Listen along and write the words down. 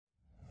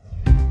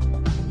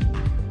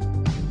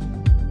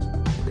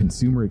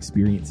consumer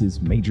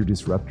experiences, major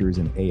disruptors,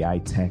 and AI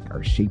tech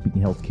are shaping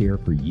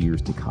healthcare for years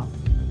to come.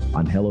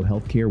 On Hello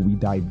Healthcare, we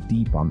dive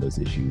deep on those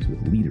issues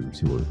with leaders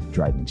who are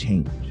driving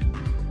change.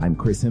 I'm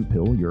Chris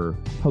Hemphill, your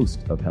host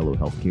of Hello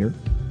Healthcare,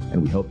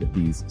 and we hope that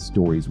these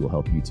stories will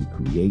help you to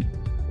create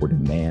or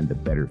demand a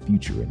better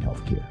future in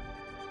healthcare.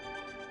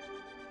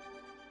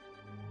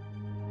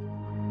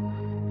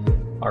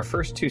 Our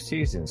first 2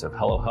 seasons of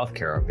Hello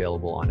Healthcare are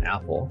available on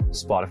Apple,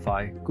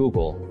 Spotify,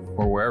 Google,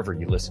 or wherever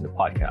you listen to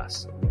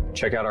podcasts.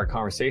 Check out our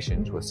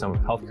conversations with some of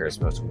healthcare's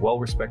most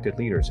well-respected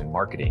leaders in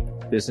marketing,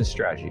 business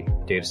strategy,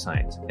 data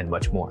science, and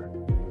much more.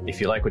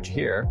 If you like what you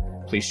hear,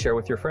 please share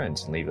with your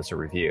friends and leave us a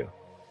review.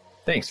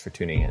 Thanks for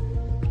tuning in.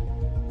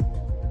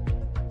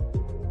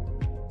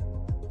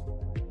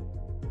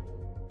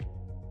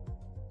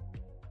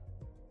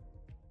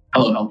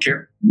 Hello,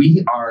 Healthcare.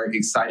 We are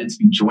excited to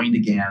be joined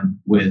again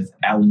with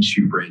Alan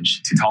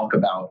Shoebridge to talk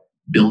about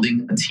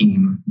building a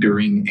team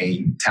during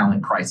a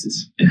talent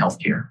crisis in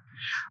healthcare.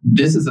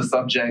 This is a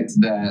subject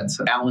that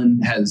Alan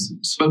has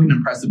spoken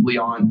impressively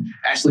on.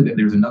 Actually,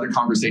 there's another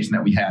conversation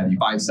that we had,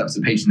 5 steps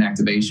of patient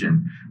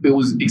activation. It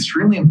was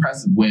extremely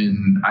impressive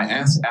when I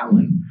asked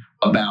Alan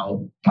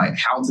about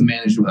how to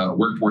manage a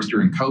workforce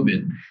during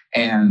COVID.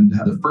 And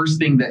the first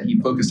thing that he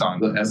focused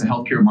on as a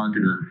healthcare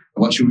marketer,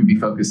 what should we be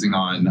focusing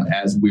on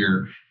as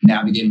we're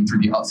navigating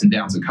through the ups and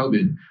downs of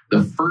COVID?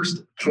 The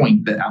first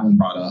point that Alan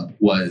brought up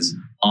was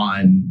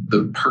on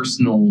the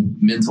personal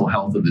mental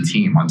health of the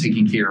team, on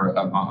taking care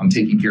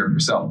of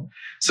yourself.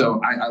 So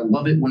I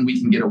love it when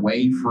we can get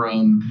away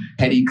from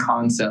heady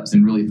concepts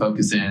and really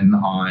focus in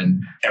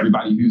on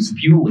everybody who's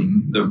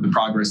fueling the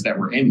progress that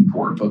we're aiming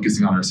for,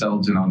 focusing on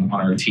ourselves and on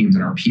our teams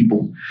and our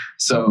people.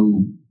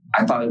 So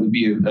I thought it would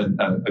be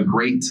a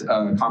great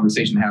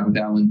conversation to have with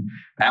Alan.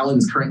 Alan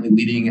is currently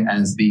leading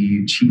as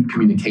the Chief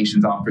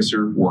Communications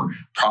Officer for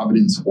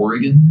Providence,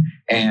 Oregon,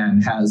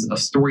 and has a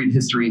storied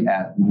history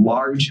at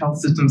large health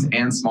systems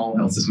and small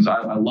health systems.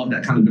 I love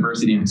that kind of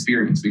diversity and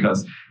experience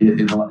because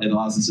it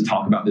allows us to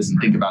talk about this and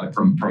think about it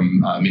from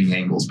many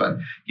angles. But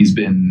he's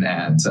been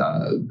at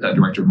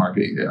Director of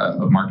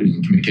Marketing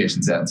and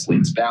Communications at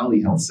Salinas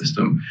Valley Health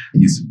System.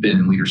 He's been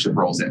in leadership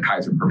roles at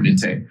Kaiser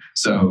Permanente.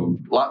 So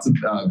lots of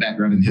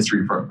background and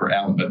history for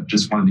Alan, but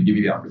just wanted to give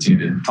you the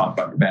opportunity to talk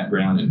about your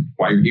background and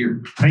why you're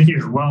here. Thank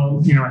you.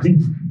 Well, I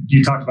think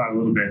you talked about it a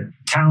little bit.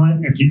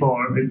 Talent and people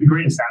are the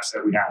greatest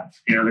asset we have.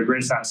 The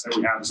greatest asset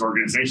we have as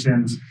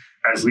organizations,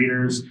 as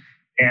leaders.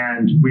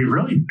 And we've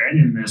really been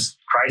in this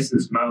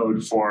crisis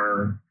mode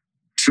for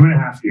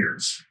 2.5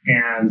 years.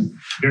 And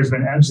there's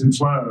been ebbs and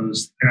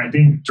flows. And I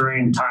think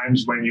during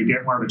times when you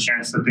get more of a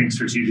chance to think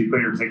strategically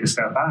or take a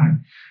step back,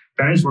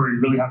 that is where you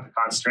really have to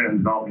concentrate on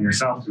developing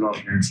yourself,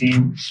 developing your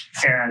team.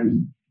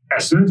 And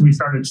as soon as we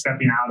started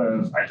stepping out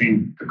of, I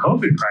think, the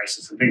COVID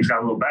crisis and things got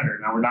a little better.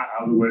 Now, we're not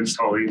out of the woods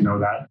totally, you know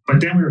that. But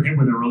then we were hit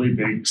with a really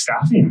big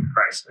staffing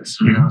crisis,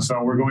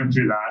 so we're going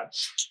through that.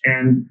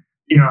 And,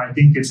 I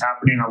think it's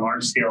happening on a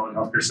large scale in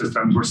healthcare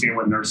systems. We're seeing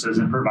with nurses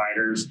and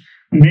providers,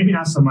 maybe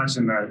not so much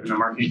in the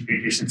marketing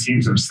communication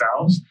teams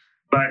themselves,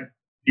 but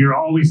you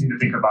always need to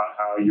think about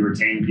how you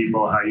retain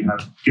people, how you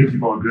give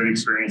people a good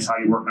experience, how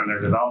you work on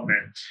their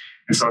development.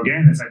 And so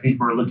again, I think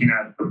we're looking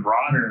at the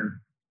broader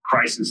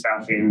crisis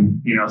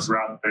staffing,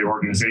 throughout the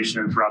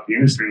organization and throughout the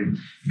industry.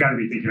 We've got to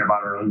be thinking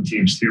about our own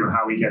teams too, and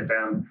how we get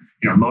them,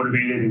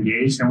 motivated,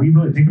 engaged. And we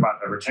really think about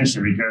the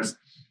retention because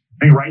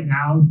I think right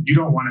now you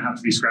don't want to have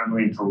to be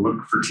scrambling to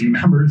look for team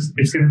members.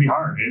 It's going to be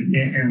hard.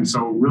 And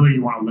so really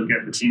you want to look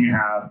at the team you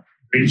have,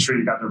 making sure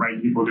you've got the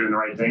right people doing the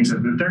right things,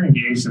 and that they're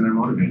engaged and they're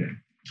motivated.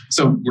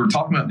 So we're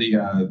talking about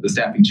the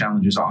staffing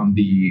challenges on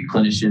the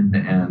clinician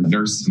and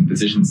nurse and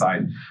physician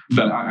side,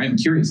 but I'm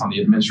curious on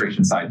the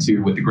administration side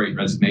too, with the Great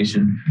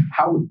Resignation.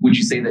 How would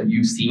you say that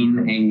you've seen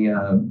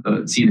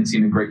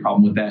a great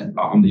problem with that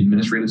on the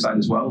administrative side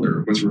as well,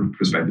 or what's your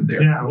perspective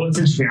there? Yeah, well, it's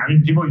interesting. I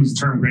mean, people use the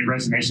term Great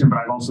Resignation, but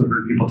I've also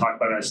heard people talk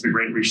about it as the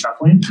Great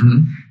Reshuffling,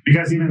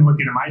 because even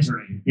looking at my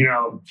journey,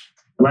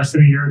 less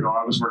than a year ago,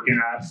 I was working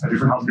at a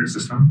different healthcare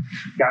system,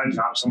 got a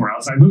job somewhere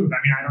else. I moved. I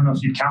mean, I don't know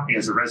if you'd count me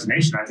as a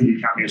resignation. I think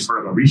you'd count me as sort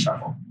of a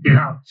reshuffle,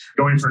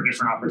 going for a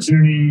different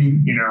opportunity,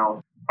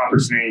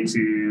 opportunity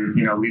to,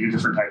 lead a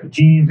different type of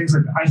team, things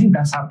like that. I think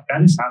that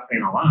is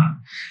happening a lot.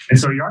 And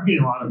so you are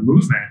getting a lot of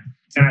movement.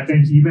 And I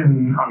think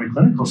even on the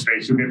clinical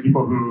space, you'll get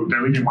people who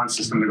they're leaving one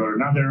system to go to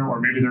another,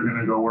 or maybe they're going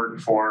to go work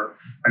for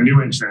a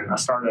new entrant, a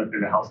startup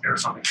in the healthcare or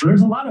something. So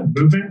there's a lot of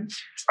movement.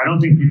 I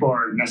don't think people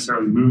are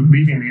necessarily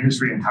leaving the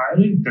industry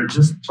entirely. They're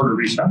just sort of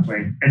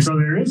reshuffling. And so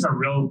there is a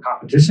real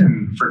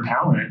competition for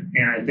talent.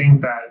 And I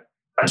think that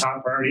the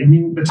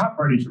top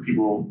priority for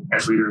people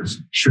as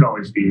leaders should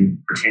always be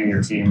retaining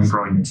your team and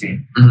growing your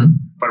team.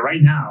 But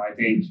right now, I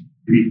think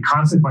the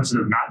consequences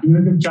of not doing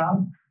a good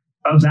job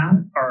of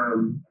that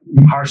are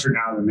harsher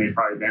now than they've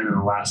probably been in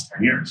the last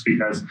 10 years.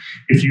 Because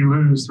if you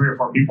lose 3 or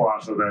 4 people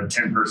off of a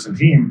 10-person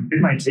team,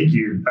 it might take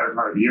you the better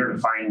part of the year to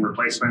find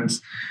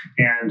replacements.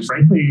 And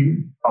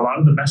frankly, a lot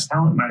of the best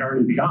talent might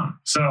already be gone.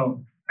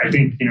 So I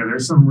think,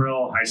 there's some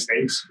real high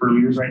stakes for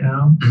leaders right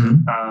now.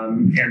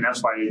 And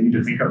that's why you need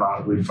to think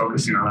about really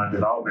focusing on that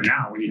development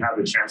now when you have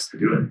the chance to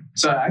do it.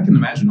 So I can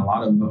imagine a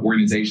lot of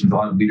organizations, a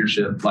lot of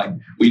leadership, like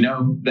we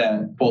know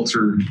that folks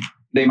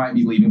they might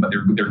be leaving, but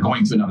they're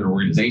going to another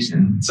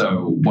organization.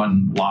 So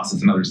one loss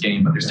is another's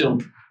gain, but there's still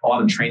a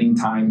lot of training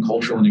time,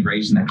 cultural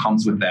integration that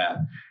comes with that.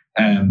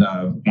 And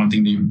one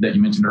thing that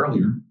you mentioned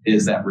earlier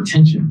is that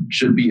retention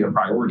should be a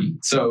priority.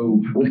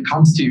 So when it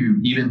comes to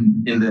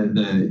even in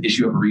the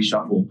issue of a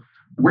reshuffle,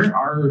 where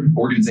are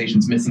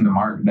organizations missing the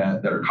mark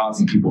that are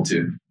causing people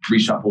to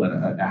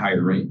reshuffle at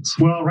higher rates?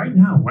 Well, right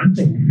now, one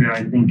thing that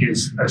I think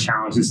is a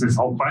challenge is this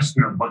whole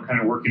question of what kind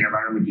of working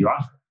environment do you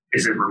offer?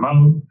 Is it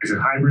remote? Is it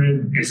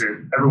hybrid? Is it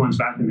everyone's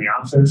back in the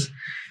office?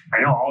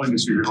 I know all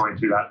industries are going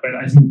through that, but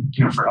I think,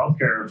 for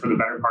healthcare, for the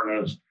better part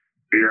of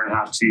a year and a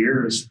half, 2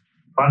 years,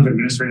 a lot of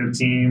administrative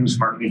teams,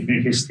 marketing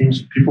communications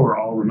teams, people are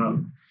all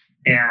remote.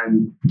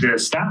 And the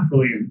staff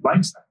really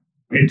likes that.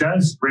 It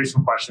does raise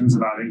some questions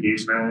about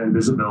engagement and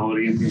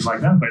visibility and things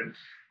like that, but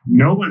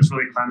no one's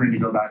really clamoring to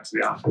go back to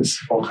the office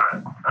full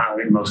time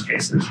in most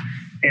cases.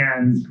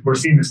 And we're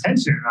seeing this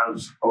tension of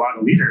a lot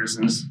of leaders,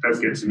 and this does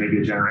get to maybe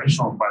a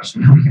generational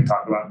question that we can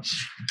talk about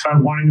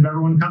wanting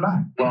everyone to come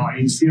back. Well, I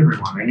need to see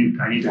everyone.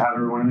 I need to have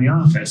everyone in the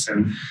office.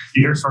 And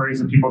you hear stories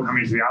of people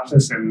coming to the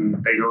office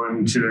and they go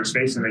into their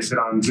space and they sit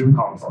on Zoom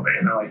calls all day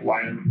and they're like,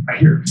 why am I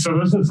here? So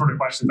those are the sort of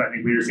questions I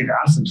think leaders need to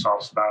ask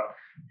themselves about,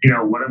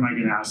 what am I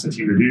going to ask the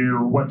team to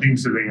do? What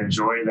things do they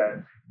enjoy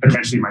that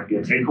potentially might be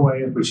a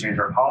takeaway if we change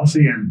our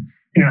policy? And,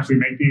 if we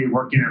make the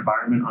working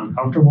environment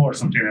uncomfortable or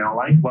something they don't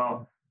like,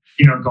 well,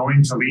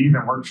 going to leave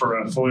and work for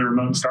a fully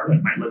remote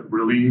startup might look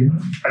really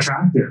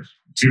attractive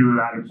to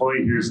that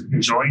employee who's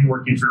enjoying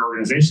working for your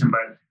organization,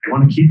 but they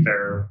want to keep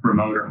their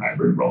remote or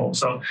hybrid role.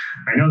 So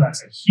I know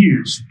that's a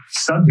huge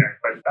subject,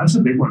 but that's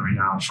a big one right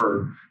now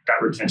for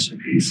that retention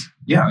piece.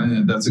 Yeah,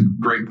 and that's a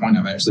great point.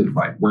 I've actually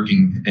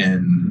working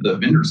in the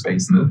vendor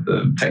space and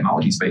the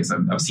technology space.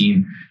 I've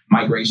seen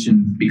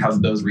migration because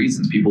of those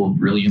reasons. People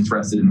really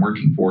interested in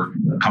working for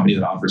a company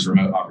that offers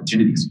remote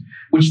opportunities,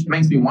 which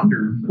makes me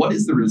wonder, what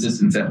is the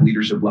resistance at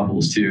leadership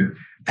levels to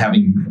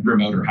having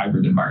remote or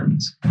hybrid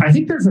environments? I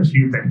think there's a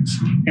few things.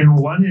 And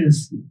one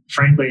is,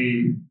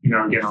 frankly,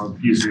 again, I'll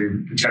use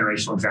the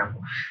generational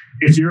example.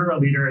 If you're a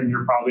leader and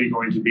you're probably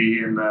going to be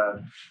in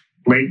the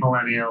late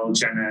millennial,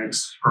 Gen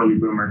X, early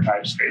boomer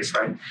type space,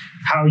 right?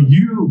 How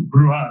you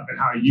grew up and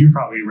how you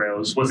probably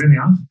rose was in the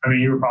office. I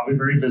mean, you were probably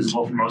very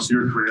visible for most of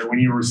your career. When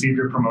you received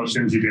your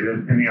promotions, you did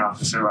it in the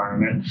office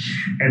environment.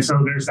 And so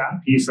there's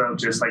that piece of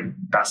just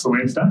that's the way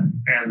it's done.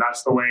 And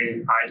that's the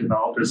way I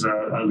developed as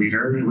a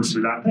leader. It was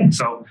through that thing.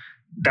 So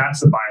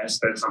that's a bias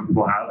that some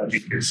people have. I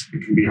think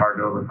it can be hard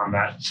to overcome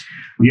that.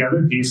 The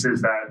other piece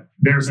is that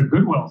there's a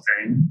goodwill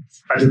thing.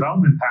 A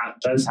development path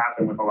does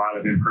happen with a lot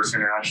of in-person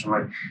interaction.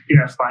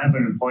 If I have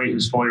an employee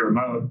who's fully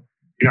remote,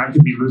 I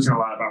could be losing a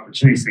lot of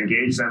opportunities to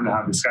engage them, to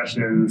have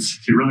discussions,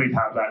 to really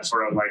have that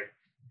sort of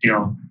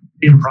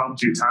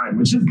impromptu time,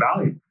 which is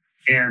valuable.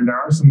 And there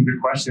are some good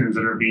questions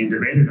that are being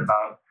debated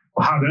about,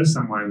 well, how does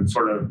someone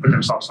sort of put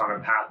themselves on a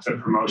path to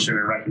promotion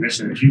and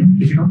recognition if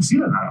you don't see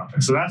them that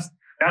often? So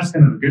that's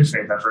kind of a good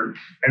faith effort.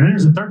 And then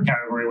there's a third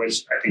category,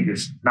 which I think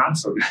is not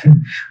so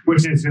good,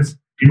 which is just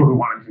people who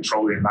want to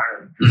control the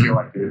environment, who feel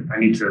like I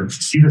need to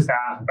see the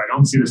staff. If I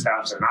don't see the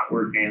staff, they're not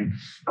working.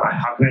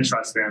 How can I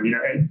trust them?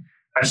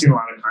 I've seen a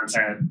lot of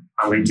content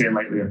on LinkedIn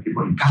lately of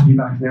people, you've got to be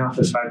back in the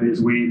office 5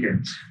 days a week,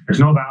 and there's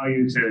no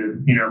value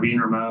to being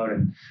remote.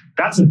 And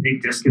that's a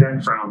big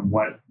disconnect from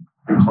what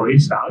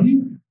employees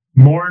value.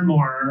 More and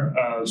more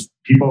of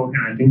people,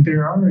 and I think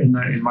there are in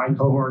my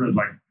cohort of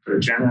the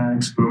Gen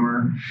X,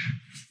 Boomer,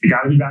 you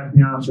got to be back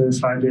in the office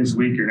 5 days a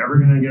week. You're never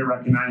going to get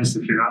recognized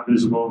if you're not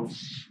visible.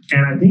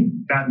 And I think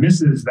that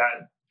misses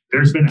that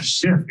there's been a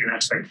shift in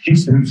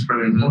expectations for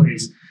the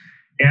employees.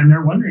 And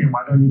they're wondering,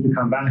 why do I need to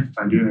come back if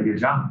I'm doing a good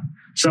job?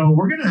 So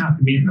we're going to have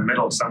to meet in the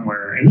middle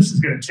somewhere. And this is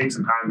going to take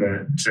some time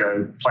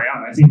to play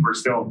out. I think we're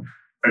still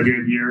a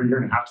good year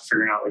and a half to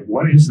figuring out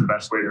what is the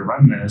best way to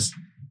run this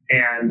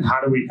and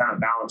how do we kind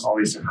of balance all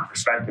these different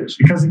perspectives?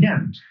 Because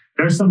again,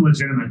 there's some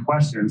legitimate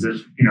questions.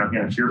 If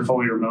you're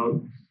fully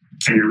remote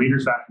and your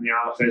leader's back in the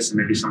office and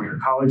maybe some of your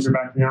colleagues are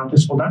back in the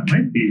office, well, that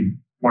might be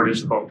more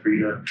difficult for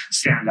you to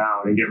stand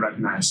out and get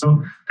recognized.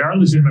 So there are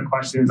legitimate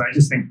questions. I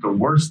just think the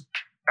worst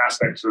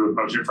aspect to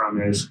approach it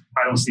from is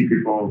I don't see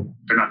people,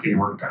 they're not getting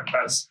work done.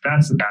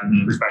 That's a bad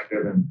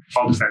perspective, and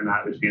I'll defend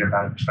that as being a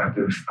bad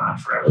perspective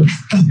forever.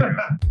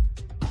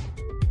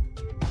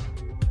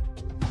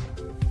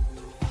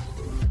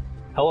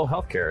 Hello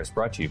Healthcare is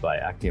brought to you by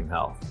Actium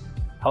Health.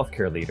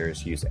 Healthcare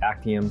leaders use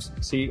Actium's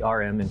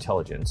CRM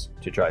intelligence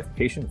to drive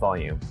patient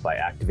volume by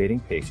activating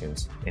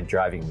patients and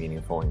driving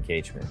meaningful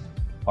engagement.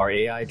 Our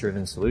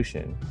AI-driven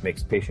solution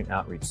makes patient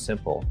outreach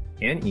simple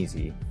and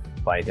easy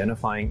by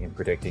identifying and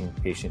predicting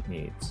patient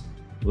needs.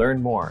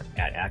 Learn more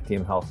at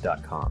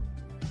actiumhealth.com.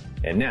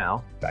 And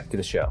now, back to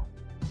the show.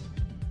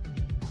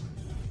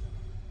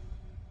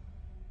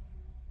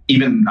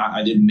 even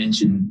I did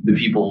mention the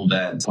people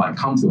that like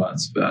come to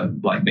us,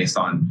 like based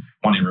on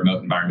wanting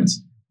remote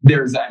environments.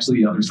 There's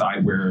actually the other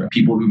side where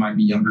people who might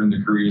be younger in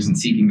their careers and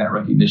seeking that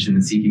recognition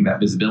and seeking that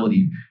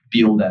visibility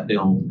feel that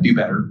they'll do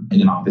better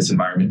in an office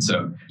environment.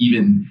 So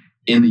even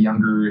in the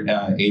younger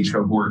age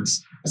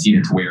cohorts, I've seen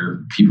it to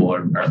where people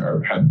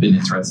have been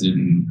interested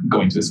in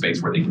going to a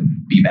space where they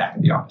can be back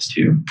in the office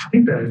too.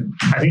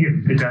 I think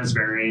it does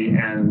vary,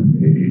 and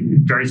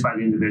it varies by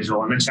the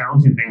individual. And the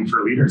challenging thing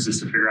for leaders is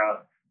to figure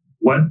out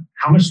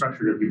how much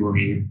structure do people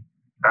need,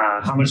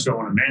 how much do I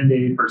want to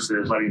mandate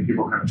versus letting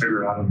people kind of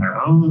figure it out on their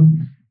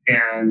own.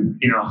 And,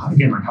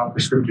 again, like how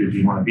prescriptive do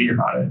you want to be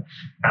about it?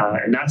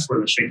 And that's where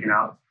the shaking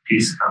out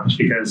piece comes,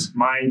 because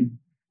my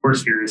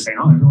worst fear is saying,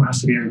 everyone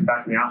has to be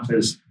back in the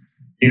office,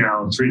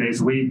 3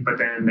 days a week, but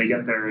then they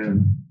get there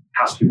and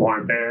house people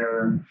aren't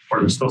there, or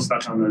they're still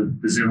stuck on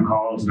the Zoom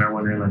calls and they're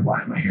wondering, like,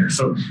 why am I here?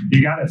 So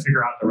you got to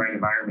figure out the right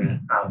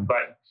environment.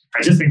 But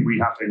I just think we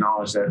have to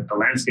acknowledge that the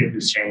landscape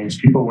has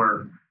changed. People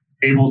were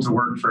able to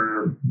work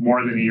for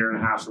more than a year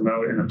and a half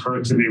remote, and the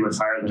productivity was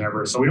higher than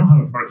ever. So we don't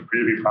have a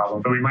productivity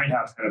problem, but we might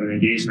have kind of an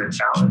engagement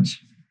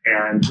challenge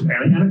and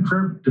a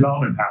career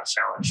development path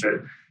challenge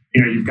that,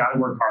 you've got to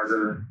work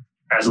harder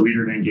as a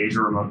leader to engage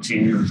a remote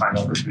team and find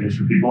opportunities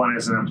for people. And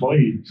as an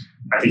employee,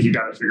 I think you've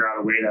got to figure out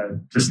a way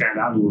to stand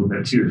out a little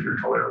bit too if you're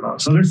totally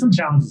remote. So there's some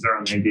challenges there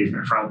on the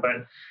engagement front,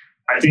 but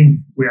I think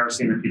we are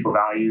seeing that people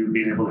value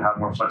being able to have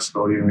more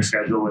flexibility in their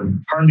schedule,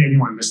 and hardly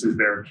anyone misses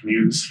their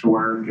commutes to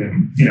work.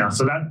 And,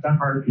 so that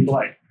part people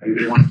like,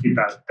 they want to keep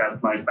that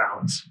life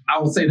balance. I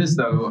will say this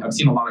though, I've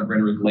seen a lot of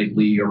rhetoric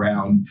lately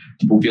around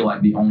people feel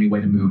like the only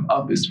way to move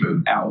up is to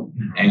move out.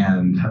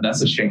 And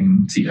that's a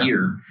shame to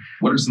hear.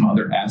 What are some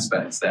other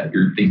aspects that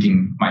you're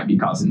thinking might be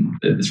causing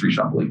this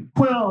reshuffling?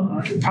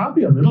 Well,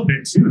 probably a little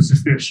bit too. It's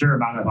just the sheer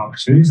amount of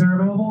opportunities that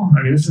are available.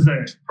 I mean,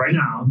 right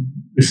now,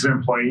 this is an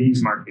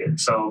employees market.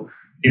 So,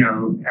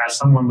 as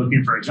someone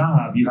looking for a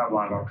job, you have a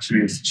lot of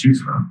opportunities to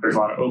choose from. There's a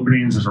lot of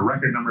openings. There's a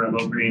record number of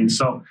openings.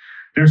 So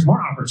there's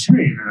more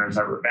opportunity than there's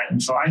ever been.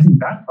 So I think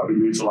that probably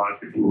leads a lot of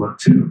people to look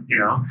too,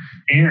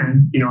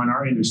 And, in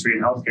our industry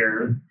in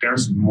healthcare,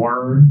 there's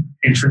more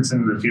entrance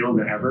into the field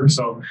than ever.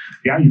 So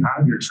yeah, you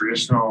have your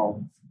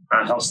traditional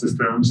health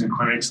systems and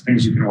clinics,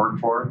 things you can work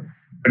for.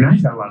 But now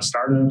you've got a lot of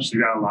startups,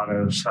 you've got a lot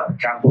of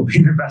capital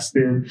being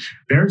invested.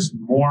 There's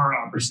more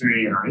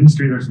opportunity in our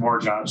industry. There's more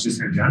jobs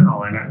just in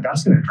general, and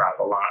that's going to drive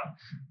a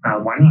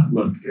lot. Why not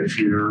look if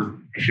you're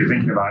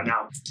thinking about it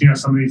now?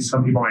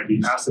 Some people might be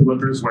passive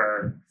lookers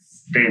where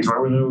they enjoy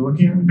where they're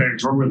looking, they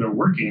enjoy where they're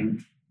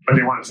working, but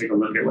they want to take a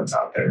look at what's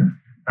out there.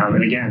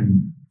 And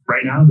again,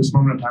 right now, this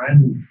moment of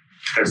time,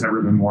 there's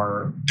never been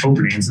more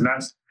openings, and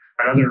that's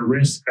another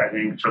risk I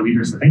think for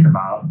leaders to think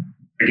about.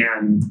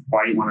 Again,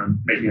 why you want to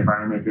make the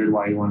environment good,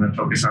 why you want to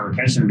focus on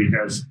retention,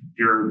 because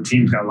your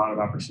team's got a lot of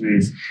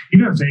opportunities.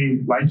 Even if they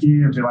like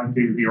you, if they like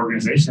the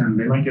organization,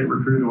 they might get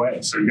recruited away.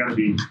 So you got to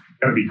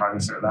be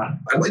cognizant of that.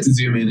 I'd like to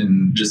zoom in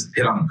and just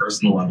hit on a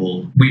personal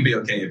level. We'd be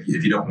okay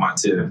if you don't want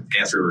to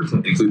answer or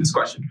include this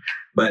question.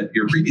 But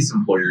your previous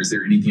employer, is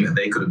there anything that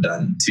they could have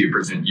done to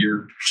prevent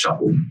your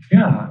shuffle?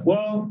 Yeah,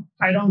 well,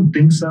 I don't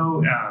think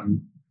so.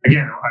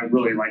 Again, I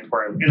really liked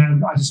where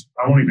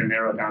I won't even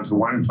narrow it down to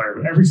one employer,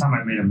 but every time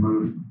I made a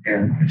move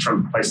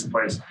from place to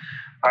place,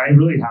 I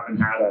really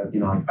haven't had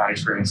a bad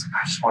experience.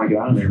 I just want to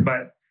get out of there.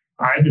 But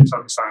I've been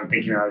focused on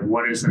thinking of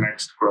what is the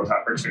next growth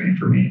opportunity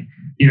for me.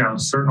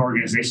 Certain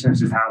organizations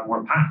just have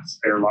more paths.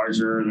 They're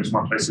larger. There's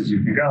more places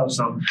you can go.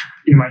 So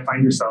you might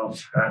find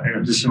yourself in a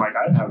position like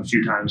I've had a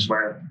few times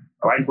where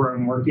I like where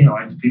I'm working. I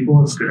like the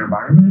people. It's a good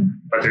environment,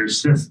 but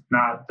there's just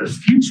not the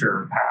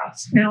future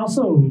paths. And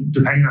also,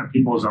 depending on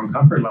people's own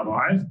comfort level,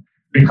 I've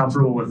been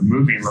comfortable with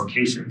moving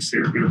locations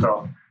too, even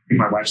though I think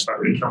my wife's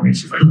about ready to kill me.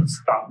 She's like, let's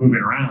stop moving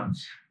around.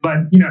 But,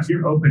 if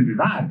you're open to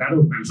that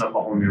opens up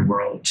a whole new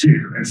world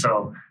too. And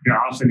so,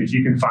 often if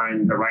you can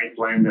find the right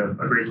blend of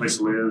a great place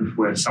to live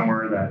with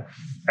somewhere that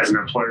as an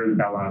employer that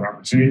got a lot of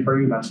opportunity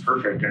for you, that's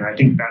perfect. And I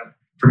think that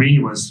for me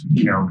was,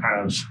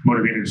 kind of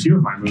motivated a few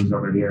of my moves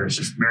over the years,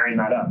 just marrying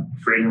that up.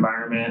 Great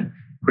environment,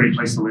 great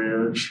place to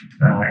live,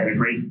 and a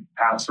great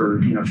path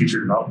for,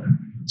 future development.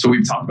 So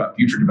we've talked about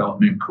future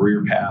development,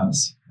 career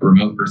paths,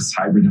 remote versus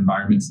hybrid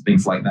environments,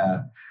 things like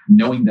that.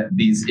 Knowing that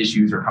these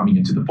issues are coming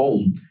into the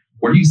fold,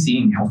 what are you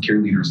seeing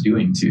healthcare leaders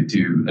doing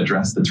to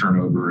address the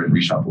turnover and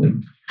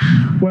reshuffling?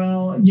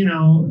 Well,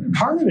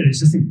 part of it is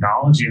just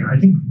acknowledging. I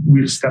think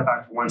we just step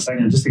back for 1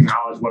 second and just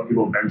acknowledge what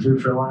people have been through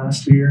for the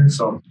last 2 years.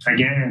 So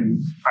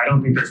again, I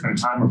don't think there's been a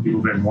time where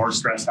people have been more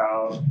stressed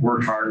out,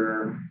 worked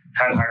harder,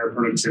 had higher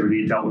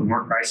productivity, dealt with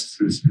more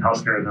crises in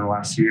healthcare than the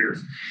last 2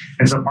 years.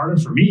 And so part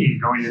of, for me,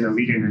 going into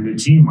leading a new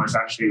team was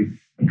actually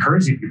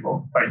encouraging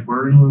people. Like,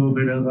 we're in a little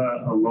bit of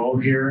a lull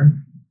here.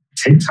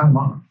 Take time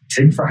off.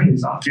 Take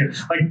Fridays off. Yeah,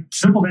 like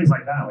simple things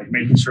like that, like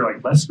making sure,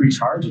 let's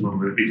recharge a little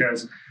bit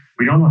because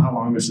we don't know how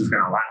long this is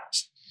going to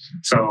last.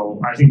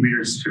 So I think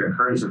leaders should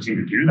encourage their team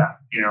to do that.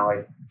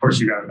 Of course,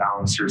 you got to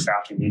balance your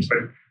staffing needs, but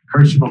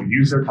encourage people to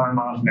use their time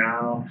off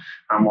now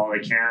while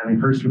they can,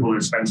 encourage people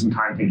to spend some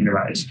time thinking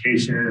about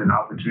education and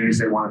opportunities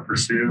they want to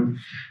pursue,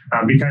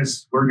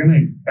 because we're going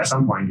to, at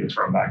some point, get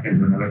thrown back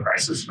into another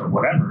crisis or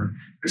whatever.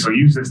 And so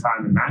use this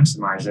time to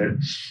maximize it.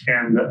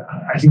 And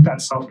I think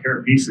that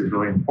self-care piece is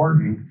really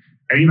important.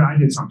 And even I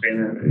did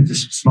something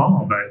just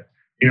small, but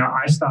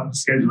I stopped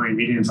scheduling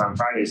meetings on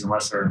Fridays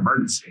unless they're an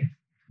emergency.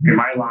 In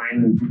my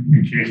line in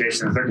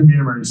communications, there can be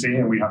an emergency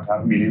and we have to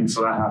have a meeting,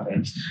 so that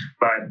happens.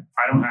 But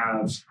I don't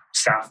have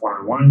staff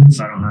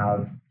one-on-ones. I don't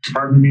have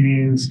department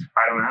meetings.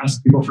 I don't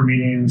ask people for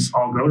meetings.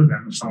 I'll go to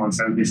them if someone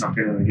sends me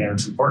something, and again,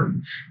 it's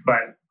important.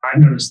 But I've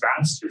noticed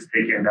that's just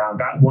taken down.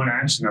 That one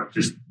action of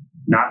just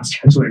not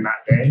scheduling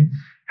that day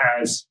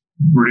has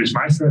reduced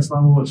my stress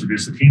level. It's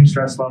reduced the team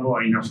stress level.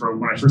 For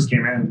when I first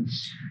came in,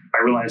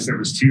 I realized there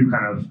was 2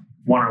 kind of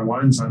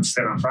one-on-ones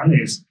instead on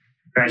Fridays.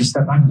 And I just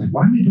stepped back and was like,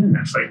 why am I doing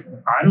this? Like,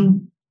 I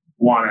don't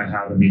want to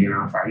have a meeting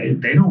on Friday.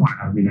 They don't want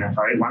to have a meeting on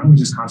Friday. Why don't we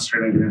just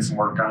concentrate on getting some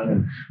work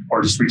done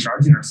or just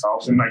recharging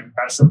ourselves? And like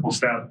that simple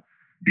step,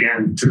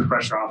 again, took the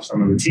pressure off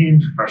some of the team,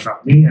 took the pressure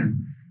off me.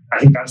 And I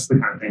think that's the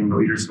kind of thing the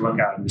leaders can look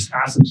at and just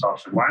ask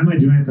themselves, why am I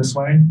doing it this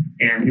way?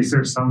 And is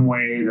there some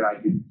way that I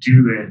could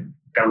do it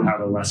that would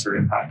have a lesser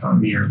impact on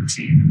me or the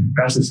team?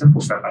 That's a simple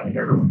step I think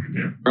everyone can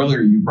do.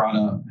 Earlier, you brought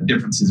up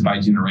differences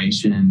by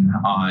generation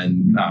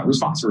on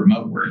response to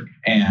remote work.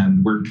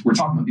 And we're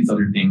talking about these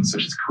other things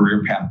such as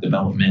career path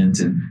development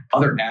and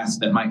other asks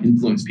that might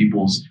influence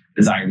people's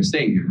desire to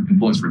stay,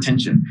 influence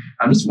retention.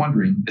 I'm just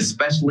wondering,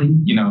 especially,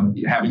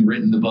 having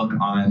written the book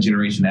on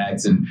Generation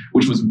X, and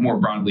which was more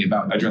broadly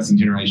about addressing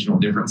generational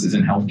differences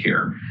in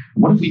healthcare,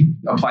 what if we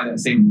apply that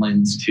same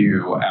lens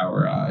to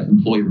our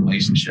employee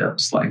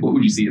relationships? Like, what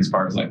would you see as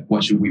far as like,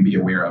 what should we be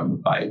aware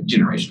of by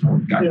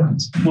generational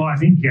guidelines? Yeah. Well, I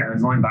think,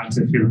 going back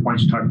to a few of the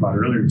points you talked about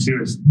earlier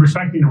too, is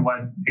respecting what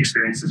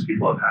experiences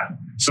people have had.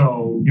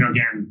 So,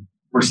 again,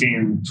 we're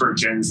seeing sort of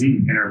Gen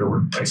Z enter the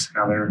workplace.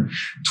 Now they're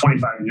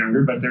 25 and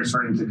younger, but they're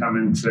starting to come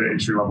into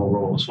entry-level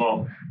roles.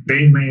 Well,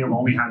 they may have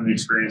only had an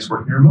experience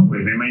working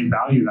remotely. They may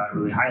value that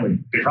really highly.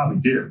 They probably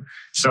do.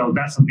 So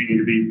that's something you need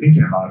to be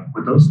thinking about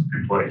with those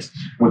employees.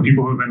 With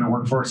people who have been in the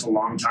workforce a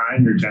long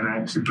time, your Gen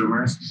X or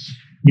Boomers,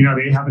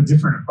 they have a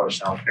different approach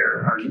to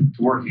healthcare or to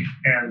working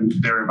and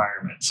their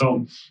environment.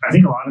 So I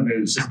think a lot of it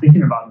is just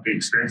thinking about the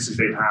experiences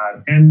they've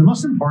had. And the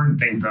most important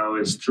thing, though,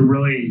 is to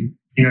really,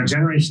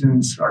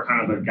 generations are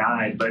kind of a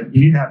guide, but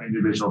you need to have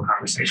individual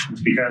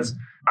conversations, because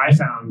I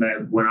found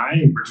that when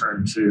I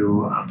returned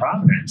to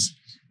Providence,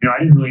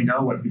 I didn't really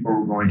know what people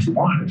were going to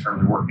want in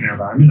terms of working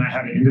environment. I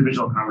had an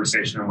individual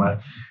conversation with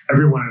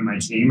everyone in my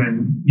team,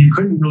 and you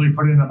couldn't really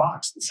put it in a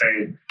box and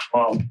say,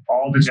 well,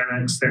 all the Gen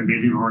X and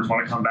baby boomers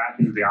want to come back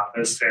into the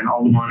office and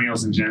all the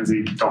millennials and Gen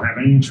Z don't have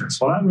any interest.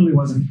 Well, that really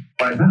wasn't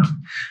what I found.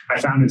 I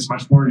found it's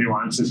much more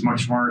nuanced. It's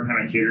much more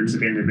kind of catered to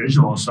the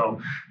individual. So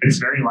it's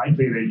very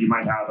likely that you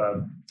might have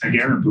a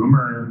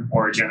boomer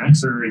or a Gen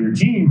Xer in your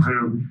team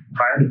who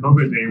prior to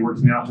COVID, they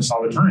worked in the office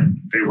all the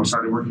time. They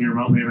started working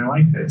remotely and they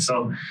liked it.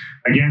 So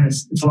again,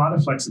 it's a lot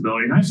of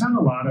flexibility. And I found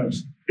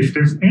if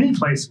there's any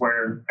place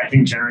where I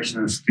think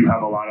generations do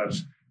have a lot of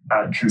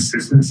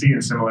consistency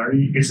and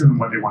similarity, it's in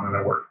what they want in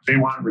their work. They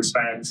want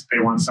respect. They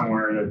want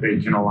somewhere that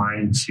they can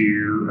align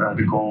to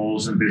the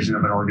goals and vision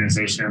of an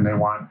organization. They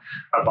want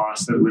a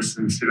boss that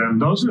listens to them.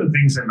 Those are the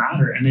things that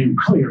matter. And they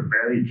really are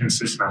very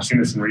consistent. I've seen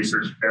this in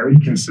research, very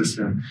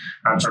consistent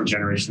from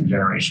generation to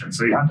generation.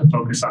 So you have to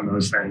focus on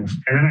those things.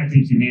 And then I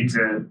think you need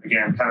to,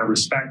 again, kind of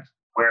respect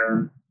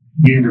where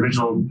the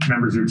individual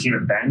members of your team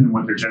have been and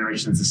what their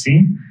generations have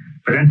seen,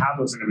 but then have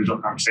those individual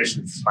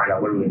conversations to find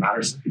out what really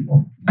matters to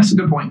people. That's a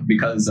good point,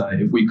 because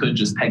if we could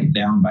just peg it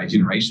down by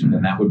generation,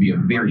 then that would be a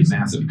very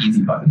massive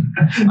easy button.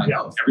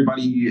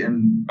 Everybody,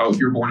 if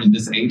you're born in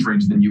this age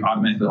range, then you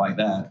automatically like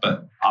that,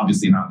 but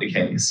obviously not the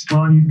case.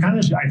 Well, and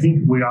I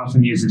think we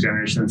often use the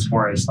generations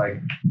more as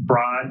like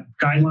broad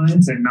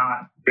guidelines and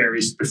not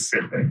very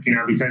specific,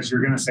 because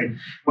you're going to say,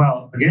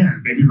 well,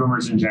 again, baby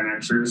boomers and Gen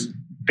Xers,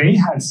 they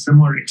had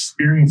similar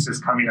experiences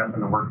coming up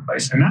in the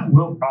workplace. And that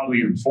will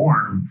probably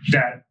inform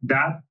that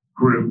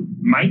group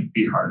might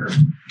be harder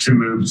to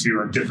move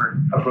to a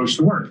different approach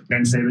to work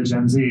than, say, the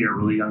Gen Z or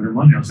really younger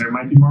millennials. There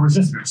might be more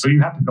resistance. So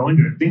you have to go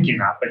into it thinking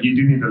that, but you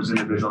do need those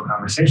individual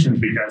conversations,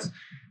 because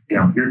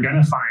you're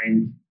going to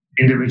find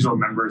individual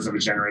members of a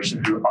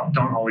generation who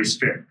don't always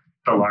fit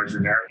the larger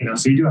narrative.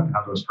 So you do have to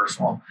have those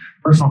personal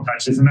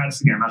touches. And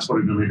that's what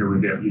a good leader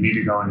would do. You need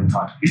to go in and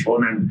talk to people.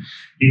 And then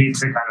you need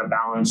to kind of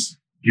balance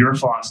your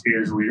philosophy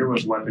as a leader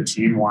with what the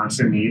team wants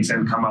and needs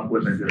and come up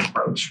with a good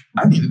approach.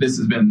 I think that this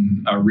has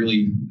been a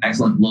really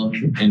excellent look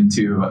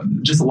into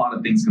just a lot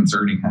of things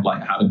concerning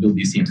like how to build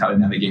these teams, how to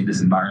navigate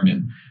this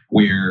environment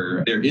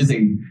where there is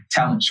a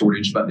talent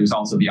shortage, but there's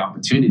also the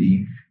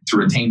opportunity to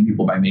retain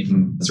people by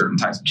making certain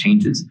types of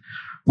changes.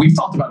 We've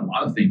talked about a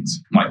lot of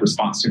things like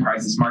response to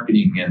crisis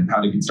marketing and how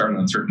to get started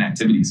on certain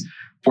activities.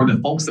 For the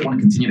folks that want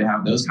to continue to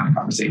have those kind of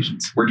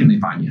conversations, where can they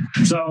find you?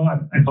 So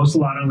I post a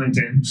lot on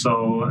LinkedIn.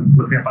 So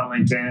look me up on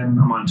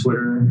LinkedIn. I'm on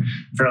Twitter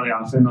fairly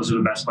often. Those are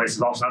the best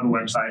places. I also have a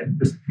website.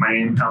 It's my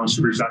name,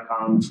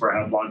 AlanShubridge.com. It's where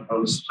I have blog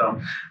posts. So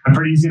I'm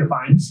pretty easy to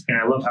find. And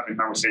I love having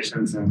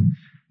conversations and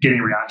getting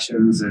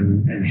reactions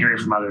and hearing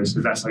from others,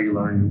 because that's how you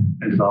learn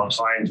and develop.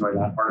 So I enjoy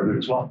that part of it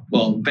as well.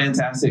 Well,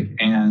 fantastic.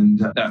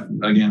 And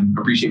again,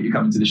 appreciate you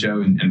coming to the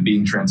show and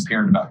being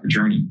transparent about your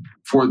journey.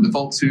 For the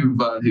folks who've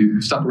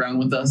stuck around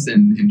with us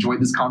and enjoyed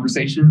this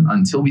conversation,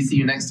 until we see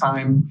you next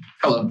time,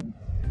 hello.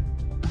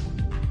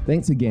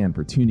 Thanks again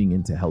for tuning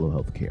into Hello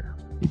Healthcare.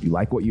 If you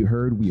like what you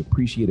heard, we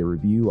appreciate a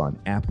review on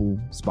Apple,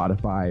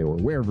 Spotify, or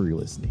wherever you're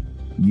listening.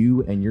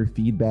 You and your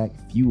feedback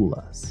fuel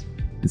us.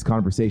 This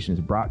conversation is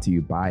brought to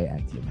you by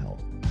Actium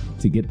Health.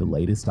 To get the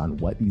latest on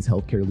what these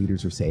healthcare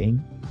leaders are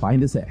saying,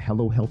 find us at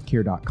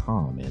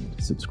hellohealthcare.com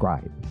and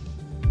subscribe.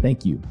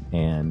 Thank you.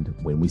 And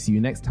when we see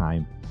you next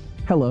time,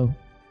 hello.